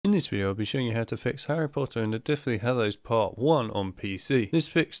In this video I'll be showing you how to fix Harry Potter and the Deathly Hallows Part 1 on PC. This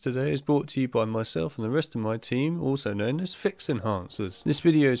fix today is brought to you by myself and the rest of my team, also known as Fix Enhancers. This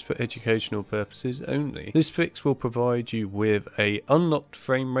video is for educational purposes only. This fix will provide you with a unlocked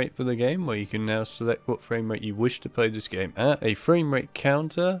frame rate for the game, where you can now select what frame rate you wish to play this game at, a frame rate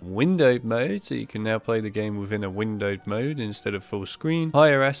counter, windowed mode, so you can now play the game within a windowed mode instead of full screen,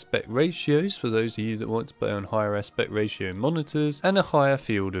 higher aspect ratios for those of you that want to play on higher aspect ratio monitors, and a higher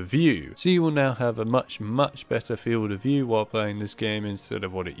field of view. So you will now have a much better field of view while playing this game instead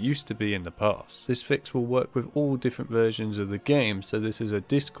of what it used to be in the past. This fix will work with all different versions of the game, so this is a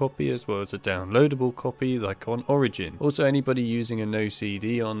disc copy as well as a downloadable copy like on Origin. Also, anybody using a no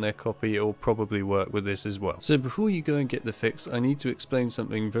CD on their copy, it will probably work with this as well. So before you go and get the fix, I need to explain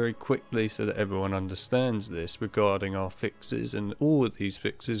something very quickly so that everyone understands this regarding our fixes, and all of these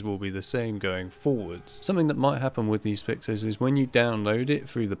fixes will be the same going forwards. Something that might happen with these fixes is when you download it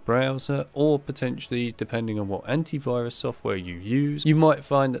through the browser, or potentially depending on what antivirus software you use, you might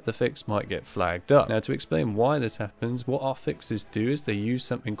find that the fix might get flagged up. Now, to explain why this happens, what our fixes do is they use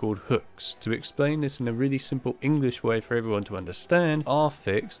something called hooks. To explain this in a really simple English way for everyone to understand, our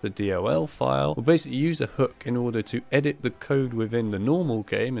fix, the DLL file, will basically use a hook in order to edit the code within the normal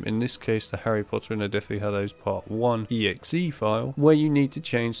game, in this case the Harry Potter and the Deathly Hallows Part 1 exe file, where you need to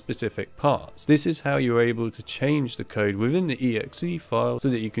change specific parts. This is how you're able to change the code within the exe file so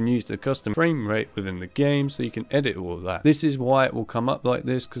that you can use the custom frame rate within the game, so you can edit all of that. This is why it will come up like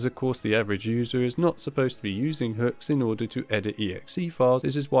this, because of course the average user is not supposed to be using hooks in order to edit exe files.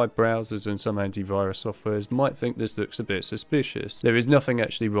 This is why browsers and some antivirus softwares might think this looks a bit suspicious. There is nothing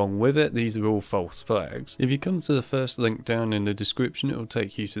actually wrong with it, these are all false flags. If you come to the first link down in the description, it will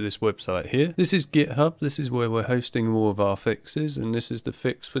take you to this website here. This is GitHub, this is where we're hosting all of our fixes, and this is the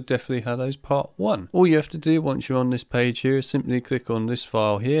fix for Deathly Hallows Part 1. All you have to do once you're on this page here is simply click on this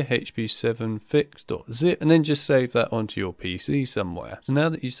file here, hp7fix.zip, and then just save that onto your PC somewhere. So now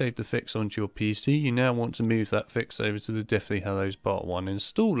that you saved the fix onto your PC, you now want to move that fix over to the Deathly Hallows Part 1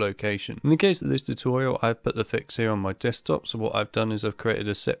 install location. In the case of this tutorial, I've put the fix here on my desktop, so what I've done is I've created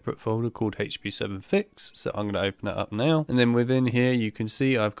a separate folder called hp7fix, so I'm going to open it up now, and then within here you can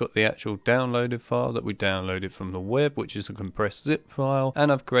see I've got the actual downloaded file that we downloaded from the web, which is a compressed zip file,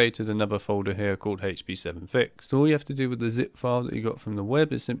 and I've created another folder here called hp7fix. So all you have to do with the zip file that you got from the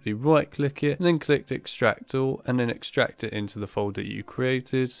web is simply right click it and then click extract all, and then extract it into the folder you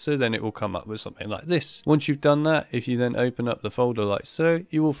created, so then it will come up with something like this. Once you've done that, if you then open up the folder like so,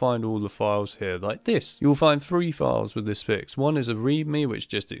 you will find all the files here like this. You will find 3 files with this fix. One is a readme, which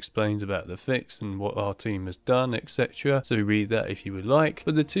just explains about the fix and what our team has done, etc. So read that if you would like.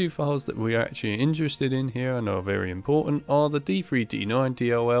 But the 2 files that we are actually interested in here and are very important are the d3d9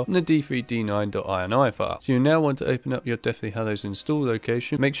 DLL and the d3d9.ini file. So you now want to open up your Deathly Hallows install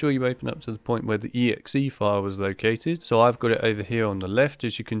location. Make sure you open up to the point where the exe file was located. So I've got it over here on the left,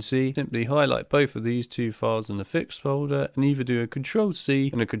 as you can see. Simply highlight both of these 2 files in the fix folder and either do a Control-C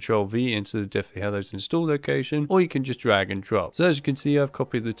and a Control-V into the Deathly Hallows install location, or you can just drag and drop. So as you can see, I've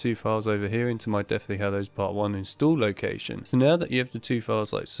copied the 2 files over here into my Deathly Hallows Part 1 install location. So now that you have the 2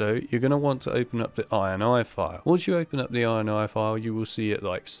 files like so, you're going to want to open up the ini file. Once you open up the ini file, you will see it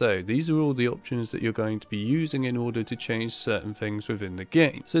like so. These are all the options that you're going to be using in order to change certain things within the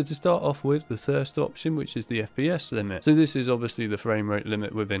game. So to start off with, the first option, which is the FPS limit. So this is obviously the frame rate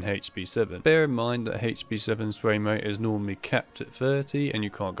limit within HP7. Bear in mind that HP7's frame rate is normally capped at 30 and you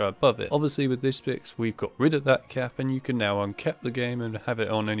can't go above it. Obviously with this fix, we've got rid of that cap and you can now uncap the game and have it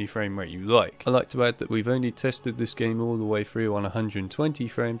on any frame rate you like. I like to add that we've only tested this game all the way through on 120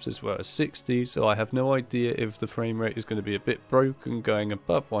 frames as well as 60, so I have no idea if the frame rate is going to be a bit broken going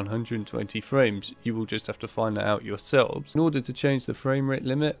above 120 frames. You will just have to find that out yourselves. In order to change the frame rate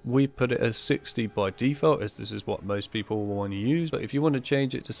limit, we put it as 60 by default, as this is what most people will want to use, but if you want to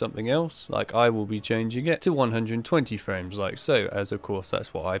change it to something else, like I will be changing it to 120 frames like so, as of course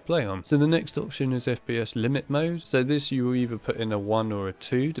that's what I play on. So the next option is FPS limit mode. So this you will either put in a 1 or a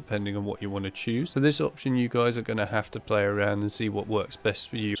 2 depending on what you want to choose. So this option you guys are going to have to play around and see what works best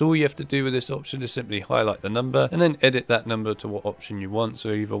for you. So all you have to do with this option is simply highlight the number and then edit that number to what option you want,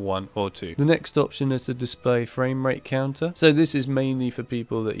 so either 1 or 2. The next option is to display frame rate counter. So this is mainly for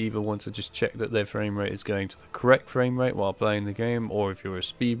people that either want to just check that their frame rate is going to the correct frame rate while playing the game, or if you're a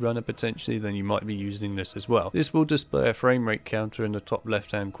speedrunner potentially, then you might be using this as well. This will display a frame rate counter in the top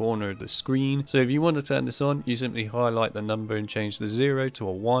left hand corner of the screen. So if you want to turn this on, you simply highlight the number and change the 0 to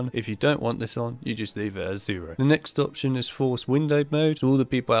a 1. If you don't want this on, you just leave it as 0. The next option is force windowed mode. So all the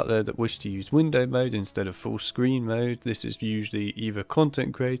people out there that wish to use windowed mode instead of full screen mode, this is usually either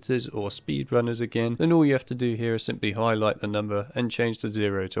content creators or speedrunners again. Then all you have to do here is simply highlight the number and and change the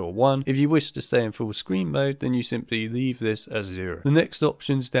 0 to a 1. If you wish to stay in full screen mode, then you simply leave this as 0. The next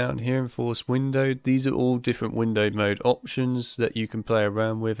options down here, enforce windowed. These are all different windowed mode options that you can play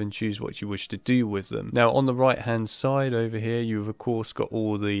around with and choose what you wish to do with them. Now on the right hand side over here, you've of course got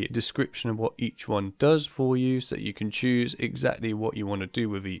all the description of what each one does for you, so you can choose exactly what you want to do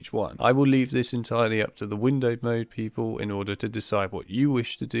with each one. I will leave this entirely up to the windowed mode people in order to decide what you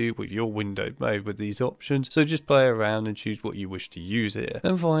wish to do with your windowed mode with these options, so just play around and choose what you wish to use here.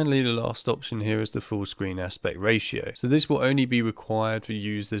 And finally, the last option here is the full screen aspect ratio. So this will only be required for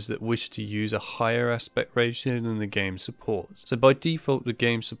users that wish to use a higher aspect ratio than the game supports. So by default the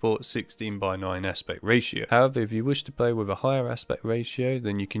game supports 16:9 aspect ratio. However, if you wish to play with a higher aspect ratio,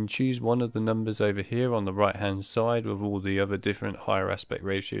 then you can choose one of the numbers over here on the right hand side with all the other different higher aspect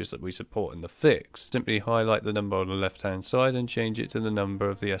ratios that we support in the fix. Simply highlight the number on the left hand side and change it to the number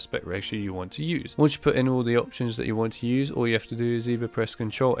of the aspect ratio you want to use. Once you put in all the options that you want to use, all you have to do is either press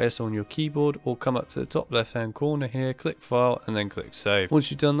Ctrl S on your keyboard or come up to the top left hand corner here, click File and then click Save.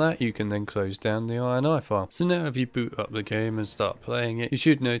 Once you've done that, you can then close down the INI file. So now if you boot up the game and start playing it, you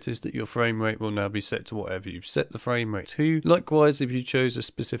should notice that your frame rate will now be set to whatever you've set the frame rate to. Likewise, if you chose a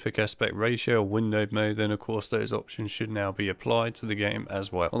specific aspect ratio or windowed mode, then of course those options should now be applied to the game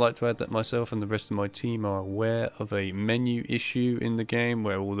as well. I'd like to add that myself and the rest of my team are aware of a menu issue in the game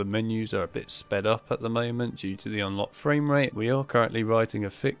where all the menus are a bit sped up at the moment due to the unlocked frame rate. We are currently writing a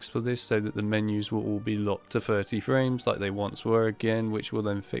fix for this so that the menus will all be locked to 30 frames like they once were again, which will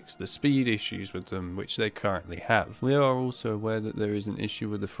then fix the speed issues with them which they currently have. We are also aware that there is an issue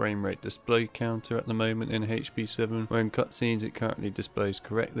with the frame rate display counter at the moment in HP7, where in cutscenes it currently displays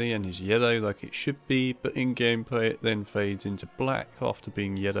correctly and is yellow like it should be, but in gameplay it then fades into black after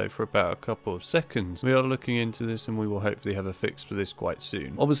being yellow for about a couple of seconds. We are looking into this and we will hopefully have a fix for this quite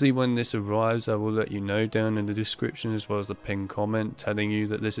soon. Obviously when this arrives I will let you know down in the description as well as the pinned comment telling you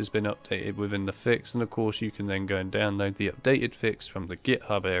that this has been updated within the fix, and of course you can then go and download the updated fix from the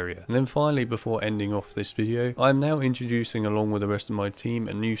GitHub area. And then finally, before ending off this video, I am now introducing along with the rest of my team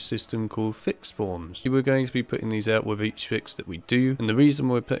a new system called fix forms. We're going to be putting these out with each fix that we do, and the reason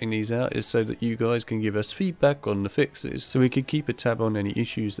we're putting these out is so that you guys can give us feedback on the fixes, so we can keep a tab on any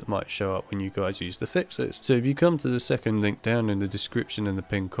issues that might show up when you guys use the fixes. So if you come to the second link down in the description and the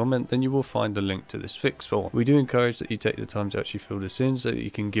pinned comment, then you will find a link to this fix form. We do encourage that you take the time to actually fill this in so that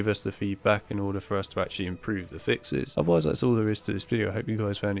you can give us the feedback in order for us to actually improve the fixes. Otherwise, that's all there is to this video. I hope you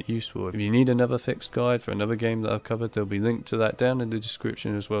guys found it useful. If you need another fix guide for another game that I've covered, there'll be linked to that down in the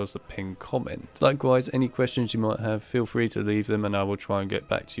description as well as the pinned comment. Likewise, any questions you might have, feel free to leave them and I will try and get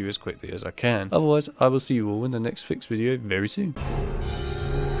back to you as quickly as I can. Otherwise, I will see you all in the next fix video very soon.